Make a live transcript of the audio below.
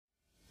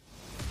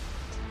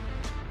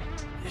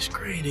This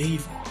great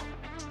evil,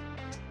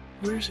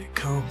 where's it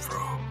come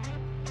from?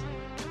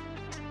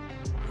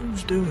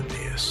 Who's doing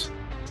this?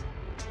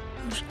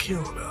 Who's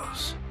killing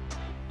us?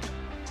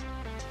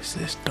 Is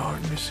this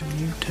darkness in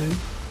you too?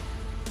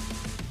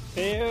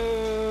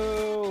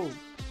 Hey,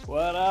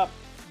 what up?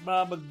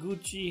 Baba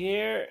Gucci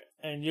here,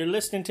 and you're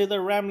listening to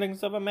the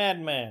ramblings of a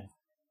madman.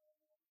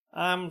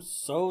 I'm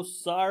so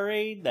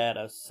sorry that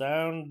I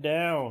sound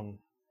down,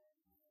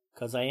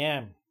 'cause I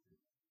am.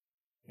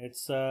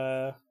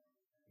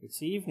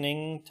 It's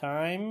evening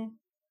time.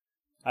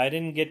 I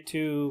didn't get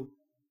to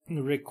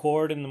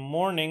record in the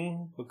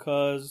morning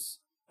because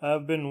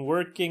I've been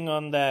working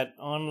on that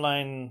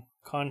online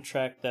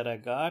contract that I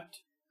got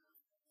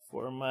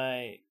for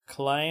my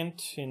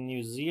client in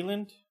New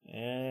Zealand,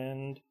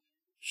 and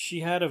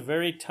she had a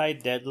very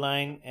tight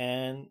deadline,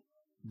 and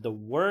the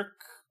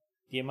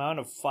amount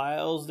of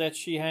files that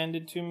she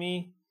handed to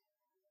me,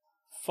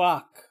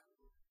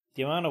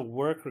 the amount of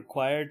work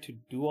required to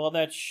do all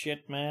that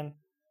shit, man.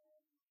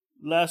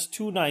 Last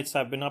 2 nights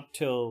I've been up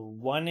till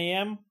 1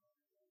 a.m.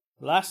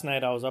 Last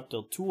night I was up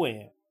till 2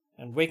 a.m.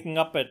 and waking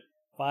up at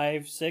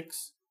 5,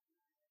 6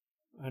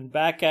 and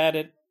back at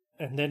it,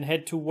 and then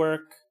head to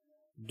work,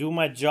 do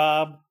my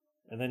job,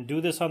 and then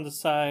do this on the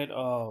side.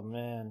 Oh,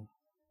 man.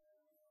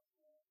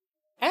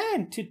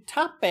 And to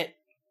top it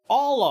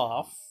all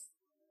off,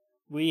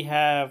 we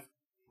have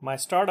my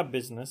startup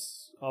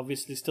business.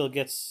 Obviously still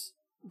gets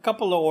a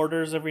couple of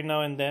orders every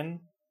now and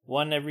then,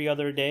 one every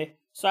other day.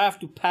 So I have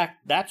to pack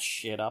that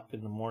shit up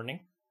in the morning.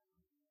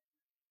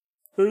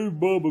 Hey,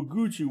 Baba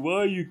Gucci,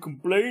 why are you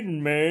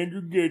complaining, man?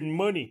 You're getting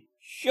money.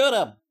 Shut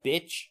up,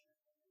 bitch.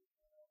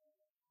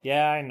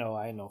 Yeah, I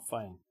know,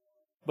 fine.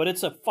 But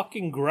it's a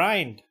fucking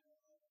grind.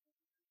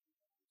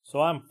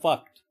 So I'm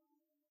fucked.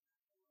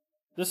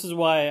 This is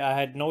why I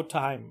had no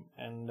time,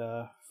 and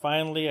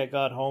finally I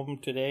got home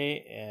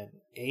today and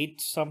ate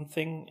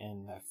something,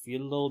 and I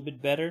feel a little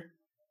bit better.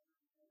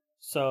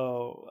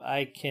 So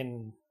I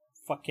can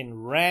fucking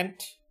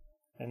rant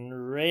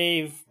and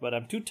rave, but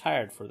I'm too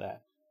tired for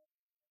that.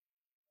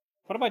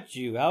 What about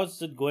you?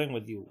 How's it going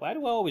with you? Why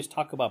do I always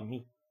talk about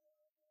me?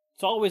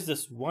 It's always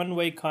this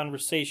one-way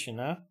conversation,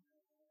 huh?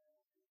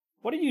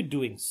 What are you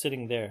doing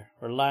sitting there,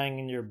 or lying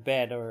in your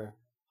bed, or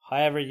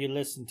however you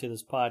listen to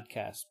this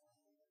podcast?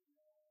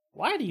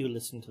 Why do you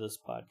listen to this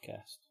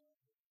podcast?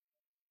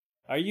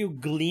 Are you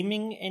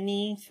gleaming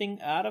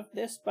anything out of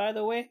this, by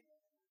the way?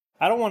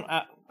 I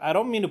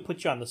don't mean to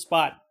put you on the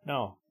spot.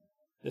 No.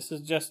 This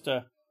is just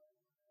I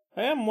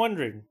am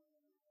wondering.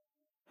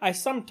 I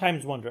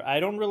sometimes wonder.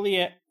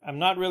 I'm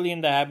not really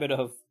in the habit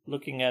of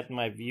looking at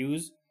my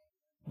views,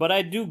 but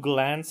I do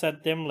glance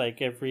at them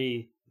like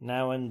every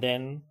now and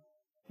then.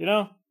 You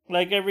know,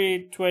 like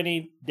every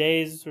 20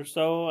 days or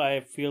so,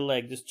 I feel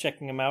like just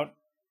checking them out.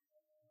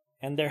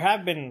 And there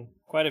have been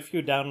quite a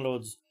few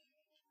downloads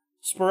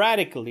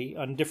sporadically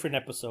on different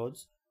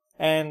episodes.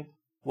 And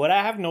what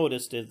I have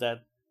noticed is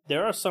that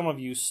there are some of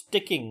you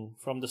sticking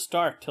from the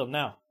start till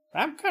now.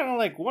 I'm kind of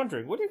like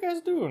wondering, what are you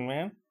guys doing,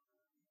 man?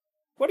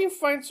 What do you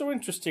find so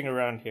interesting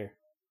around here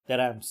that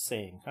I'm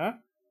saying, huh?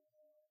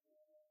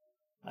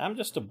 I'm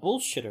just a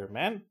bullshitter,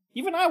 man.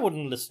 Even I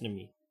wouldn't listen to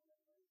me.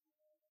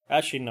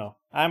 Actually, no.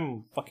 I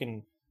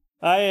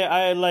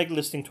like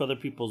listening to other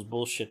people's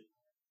bullshit.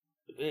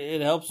 It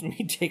helps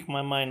me take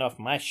my mind off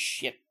my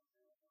shit.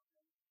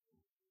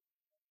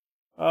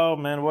 Oh,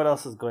 man, what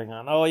else is going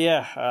on? Oh,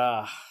 yeah,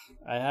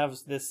 I have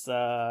this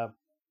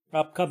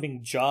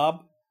upcoming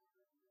job.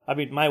 I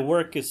mean, my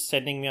work is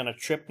sending me on a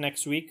trip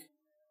next week.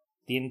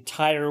 The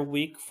entire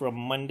week from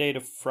Monday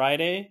to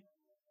Friday.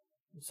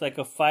 It's like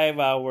a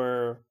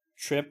 5-hour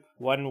trip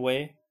one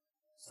way.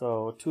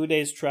 So 2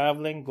 days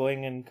traveling,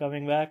 going and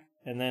coming back,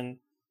 and then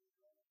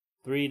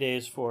 3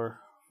 days for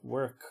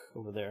work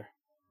over there.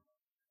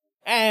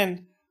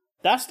 And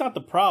that's not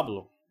the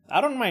problem.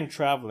 I don't mind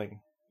traveling.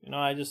 You know,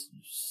 I just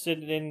sit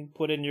in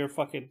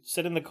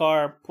the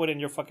car, put in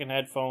your fucking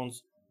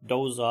headphones,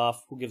 doze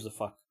off. Who gives a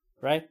fuck,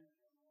 right?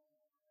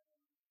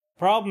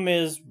 Problem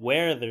is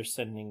where they're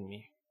sending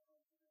me.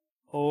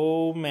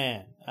 Oh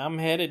man, I'm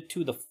headed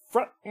to the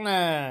front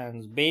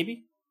lines,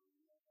 baby.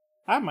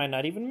 I might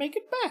not even make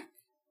it back.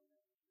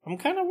 I'm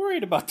kind of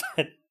worried about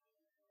that.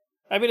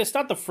 I mean, it's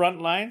not the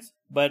front lines,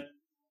 but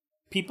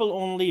people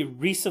only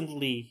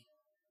recently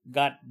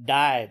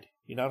died.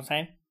 You know what I'm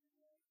saying?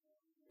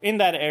 In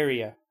that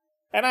area.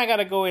 And I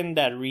gotta go in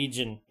that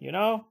region, you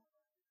know?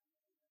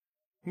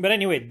 But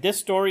anyway, this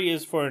story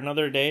is for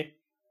another day.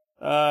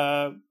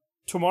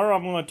 Tomorrow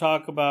I'm going to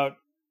talk about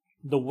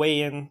the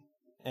weigh-in,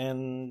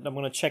 and I'm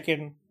going to check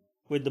in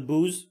with the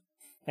booze,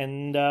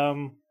 and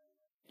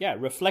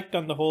reflect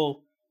on the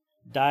whole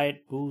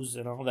diet, booze,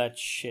 and all that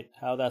shit,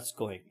 how that's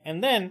going.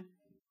 And then,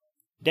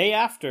 day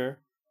after,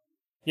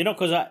 you know,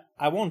 because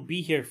I won't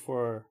be here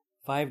for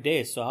 5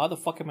 days, so how the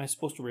fuck am I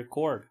supposed to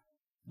record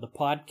the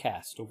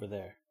podcast over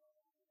there?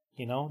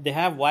 You know, they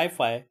have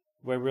Wi-Fi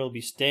where we'll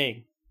be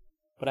staying,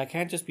 but I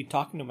can't just be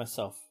talking to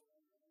myself.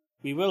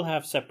 We will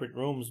have separate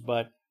rooms,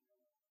 but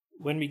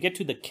when we get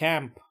to the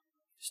camp,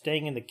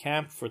 staying in the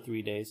camp for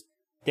 3 days,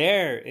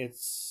 there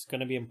it's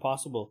going to be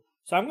impossible.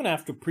 So I'm going to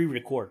have to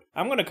pre-record.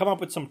 I'm going to come up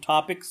with some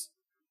topics.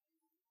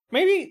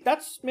 Maybe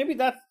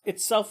that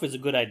itself is a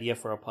good idea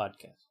for a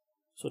podcast.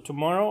 So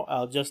tomorrow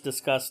I'll just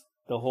discuss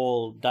the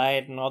whole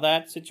diet and all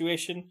that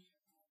situation.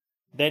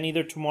 Then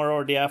either tomorrow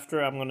or the day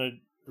after, I'm going to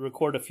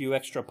record a few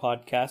extra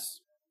podcasts.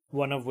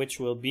 One of which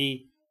will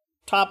be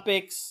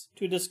topics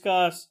to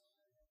discuss.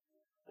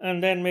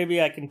 And then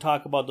maybe I can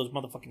talk about those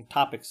motherfucking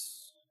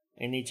topics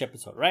in each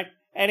episode, right?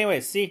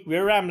 Anyways, see,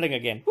 we're rambling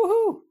again.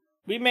 Woohoo!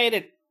 We made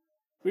it.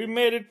 We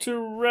made it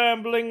to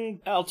rambling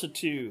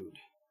altitude.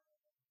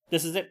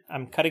 This is it.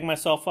 I'm cutting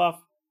myself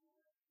off.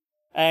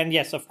 And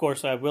yes, of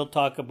course, I will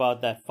talk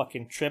about that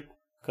fucking trip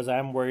because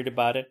I'm worried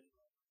about it.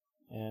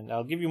 And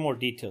I'll give you more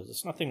details.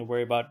 It's nothing to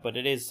worry about, but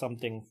it is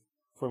something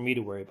for me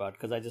to worry about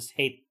because I just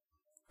hate...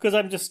 Because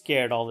I'm just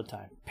scared all the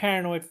time.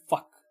 Paranoid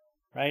fuck.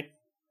 Right?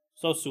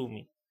 So sue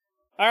me.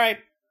 Alright.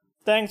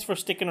 Thanks for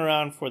sticking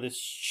around for this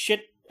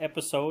shit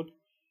episode.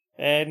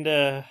 And,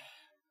 oh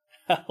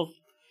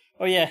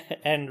yeah,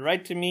 and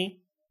write to me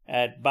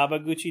at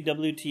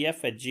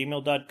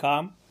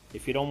babaguchiwtf@gmail.com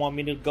if you don't want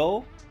me to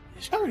go.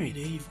 It's great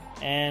evil.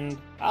 And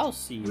I'll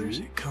see you. Where's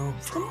it come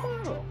from?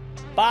 Tomorrow.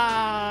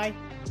 Bye.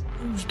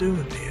 Who's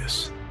doing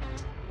this?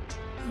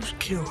 Who's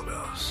killed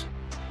us?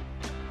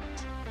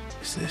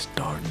 Is this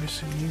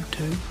darkness in you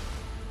too?